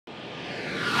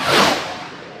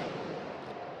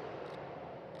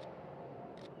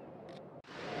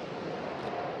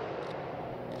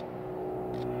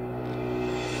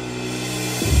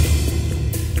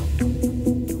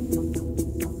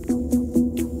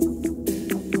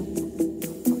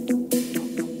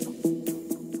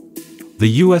The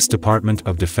U.S. Department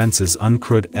of Defense's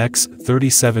uncrewed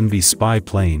X-37B spy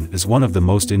plane is one of the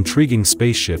most intriguing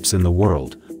spaceships in the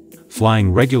world,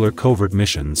 flying regular covert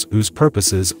missions whose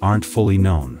purposes aren't fully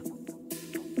known.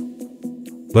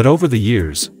 But over the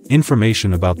years,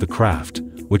 information about the craft,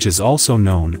 which is also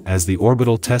known as the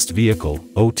Orbital Test Vehicle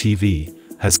 (OTV),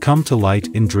 has come to light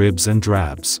in dribs and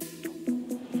drabs.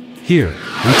 Here,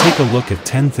 we take a look at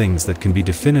 10 things that can be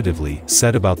definitively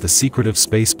said about the secretive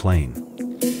space plane.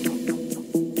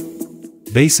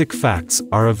 Basic facts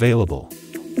are available.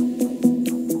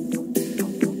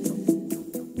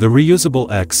 The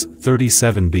reusable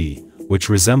X-37B, which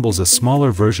resembles a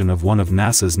smaller version of one of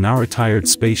NASA's now-retired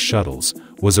space shuttles,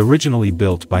 was originally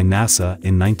built by NASA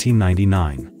in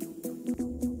 1999.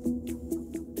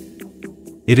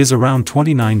 It is around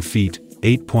 29 feet,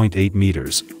 8.8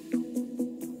 meters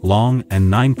long and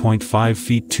 9.5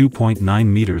 feet, 2.9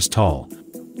 meters tall,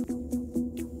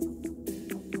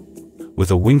 with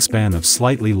a wingspan of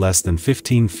slightly less than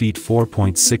 15 feet,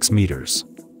 4.6 meters.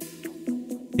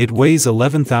 It weighs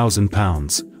 11,000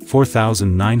 pounds,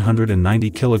 4,990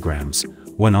 kilograms,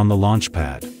 when on the launch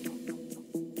pad.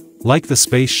 Like the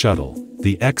space shuttle,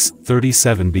 the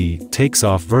X-37B takes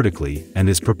off vertically and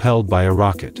is propelled by a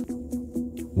rocket.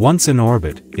 Once in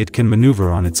orbit, it can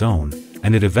maneuver on its own,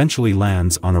 and it eventually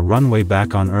lands on a runway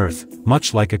back on Earth,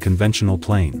 much like a conventional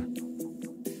plane.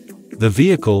 The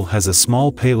vehicle has a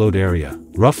small payload area,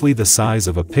 roughly the size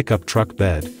of a pickup truck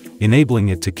bed, enabling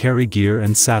it to carry gear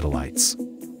and satellites.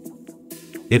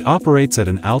 It operates at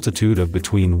an altitude of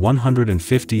between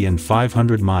 150 and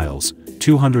 500 miles,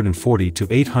 240 to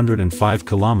 805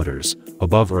 kilometers,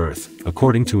 above Earth,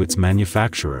 according to its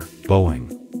manufacturer,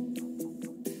 Boeing.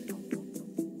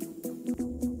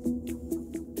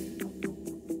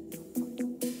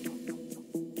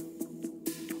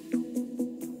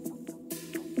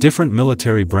 Different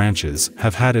military branches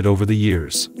have had it over the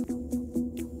years.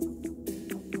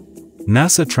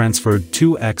 NASA transferred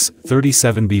 2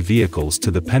 X-37B vehicles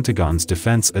to the Pentagon's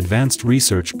Defense Advanced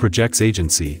Research Projects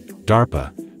Agency,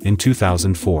 DARPA, in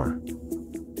 2004.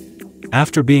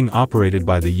 After being operated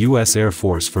by the U.S. Air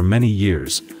Force for many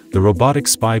years, the robotic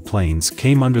spy planes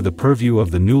came under the purview of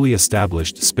the newly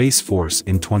established Space Force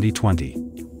in 2020.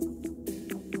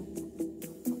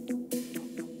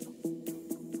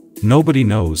 Nobody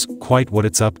knows quite what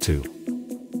it's up to.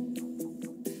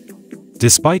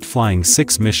 Despite flying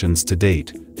 6 missions to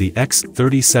date, the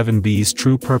X-37B's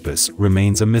true purpose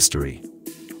remains a mystery.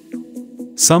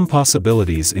 Some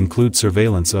possibilities include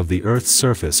surveillance of the Earth's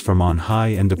surface from on high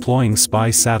and deploying spy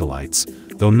satellites,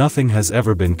 though nothing has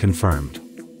ever been confirmed.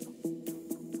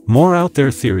 More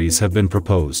out-there theories have been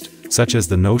proposed, such as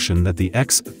the notion that the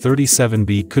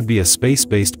X-37B could be a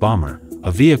space-based bomber,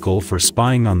 a vehicle for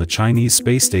spying on the Chinese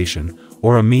space station,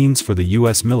 or a means for the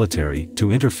U.S. military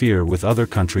to interfere with other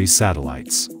countries'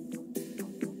 satellites.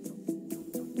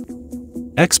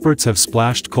 Experts have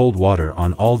splashed cold water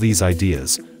on all these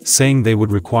ideas, saying they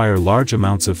would require large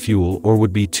amounts of fuel or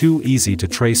would be too easy to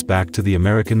trace back to the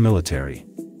American military.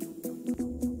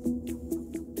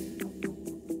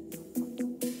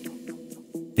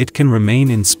 It can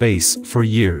remain in space for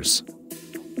years.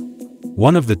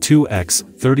 One of the 2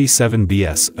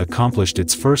 X-37Bs accomplished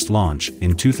its first launch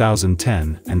in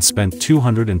 2010 and spent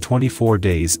 224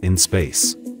 days in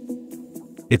space.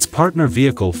 Its partner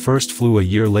vehicle first flew a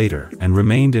year later and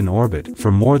remained in orbit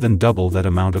for more than double that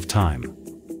amount of time.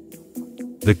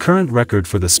 The current record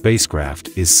for the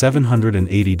spacecraft is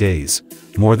 780 days,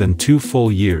 more than 2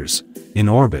 full years, in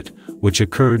orbit, which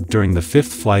occurred during the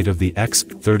 5th flight of the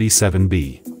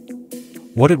X-37B.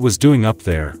 What it was doing up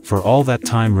there for all that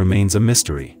time remains a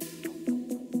mystery.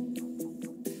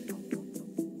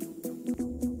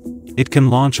 It can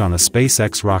launch on a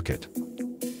SpaceX rocket.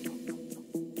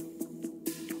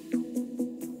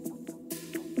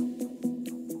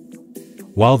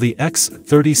 While the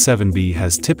X-37B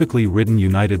has typically ridden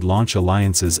United Launch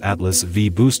Alliance's Atlas V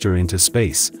booster into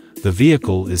space, the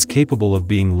vehicle is capable of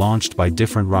being launched by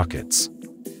different rockets.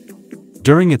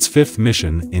 During its 5th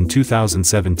mission in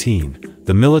 2017,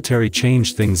 the military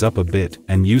changed things up a bit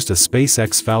and used a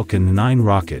SpaceX Falcon 9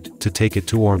 rocket to take it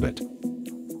to orbit.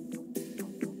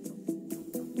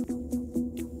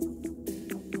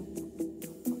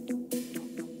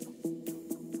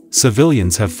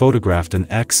 Civilians have photographed an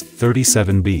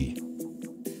X-37B.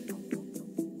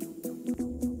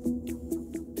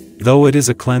 Though it is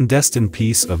a clandestine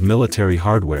piece of military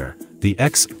hardware, the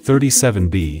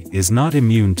X-37B is not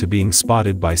immune to being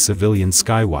spotted by civilian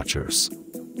skywatchers.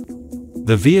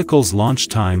 The vehicle's launch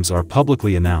times are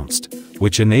publicly announced,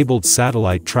 which enabled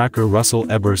satellite tracker Russell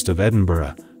Eberst of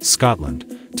Edinburgh,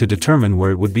 Scotland, to determine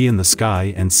where it would be in the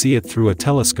sky and see it through a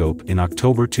telescope in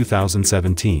October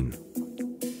 2017.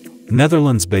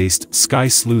 Netherlands-based Sky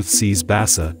Sleuth Sees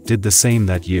Bassa did the same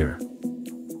that year.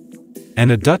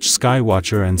 And a Dutch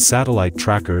skywatcher and satellite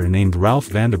tracker named Ralph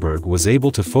Vandenberg was able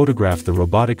to photograph the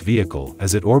robotic vehicle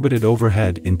as it orbited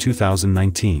overhead in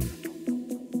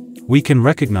 2019. We can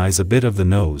recognize a bit of the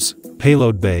nose,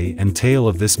 payload bay and tail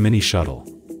of this mini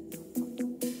shuttle.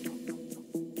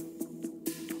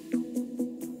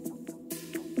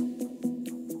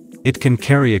 It can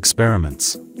carry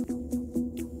experiments.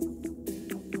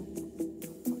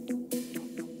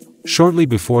 Shortly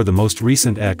before the most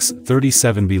recent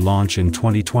X-37B launch in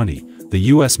 2020, the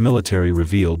U.S. military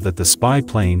revealed that the spy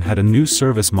plane had a new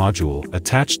service module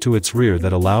attached to its rear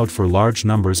that allowed for large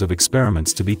numbers of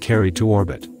experiments to be carried to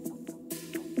orbit.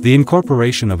 The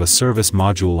incorporation of a service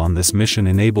module on this mission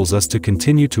enables us to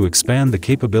continue to expand the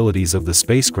capabilities of the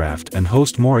spacecraft and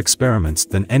host more experiments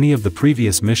than any of the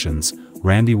previous missions,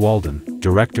 Randy Walden,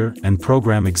 Director and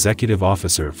Program Executive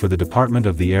Officer for the Department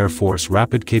of the Air Force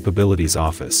Rapid Capabilities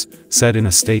Office, said in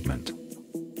a statement.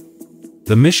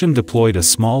 The mission deployed a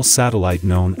small satellite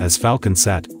known as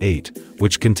FalconSat 8,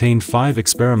 which contained 5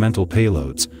 experimental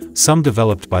payloads, some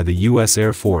developed by the U.S.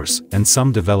 Air Force and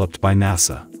some developed by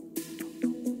NASA.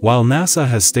 While NASA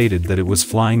has stated that it was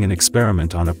flying an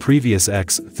experiment on a previous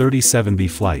X-37B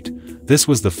flight, this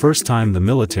was the first time the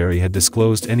military had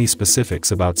disclosed any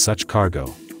specifics about such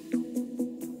cargo.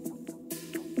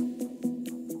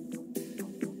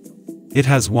 It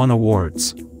has won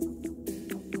awards.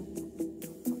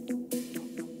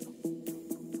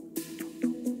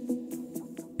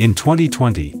 In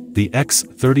 2020, the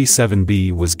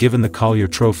X-37B was given the Collier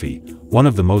Trophy, one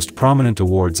of the most prominent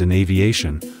awards in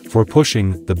aviation, for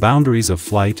pushing the boundaries of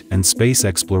flight and space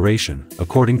exploration,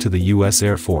 according to the U.S.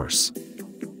 Air Force.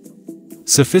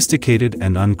 Sophisticated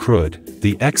and uncrewed,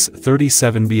 the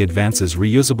X-37B advances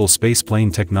reusable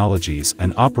spaceplane technologies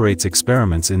and operates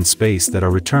experiments in space that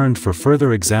are returned for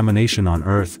further examination on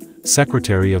Earth,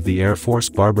 Secretary of the Air Force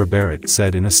Barbara Barrett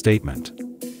said in a statement.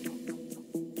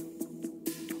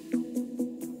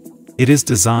 It is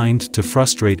designed to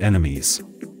frustrate enemies.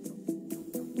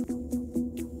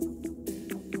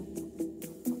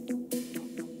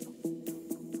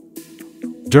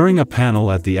 During a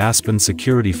panel at the Aspen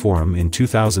Security Forum in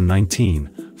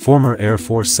 2019, former Air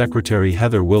Force Secretary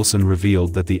Heather Wilson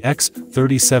revealed that the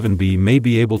X-37B may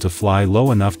be able to fly low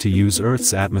enough to use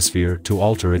Earth's atmosphere to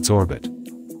alter its orbit.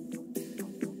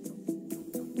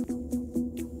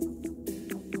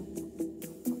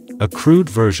 A crude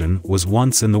version was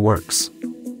once in the works.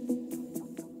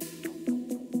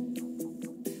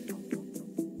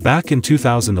 Back in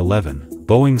 2011,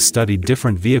 Boeing studied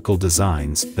different vehicle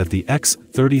designs that the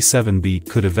X-37B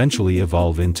could eventually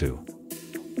evolve into.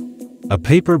 A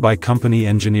paper by company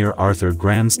engineer Arthur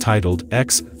Granz titled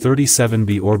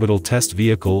X-37B Orbital Test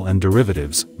Vehicle and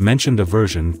Derivatives mentioned a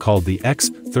version called the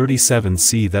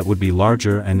X-37C that would be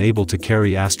larger and able to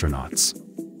carry astronauts.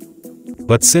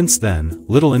 But since then,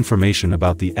 little information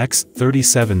about the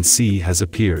X-37C has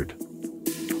appeared.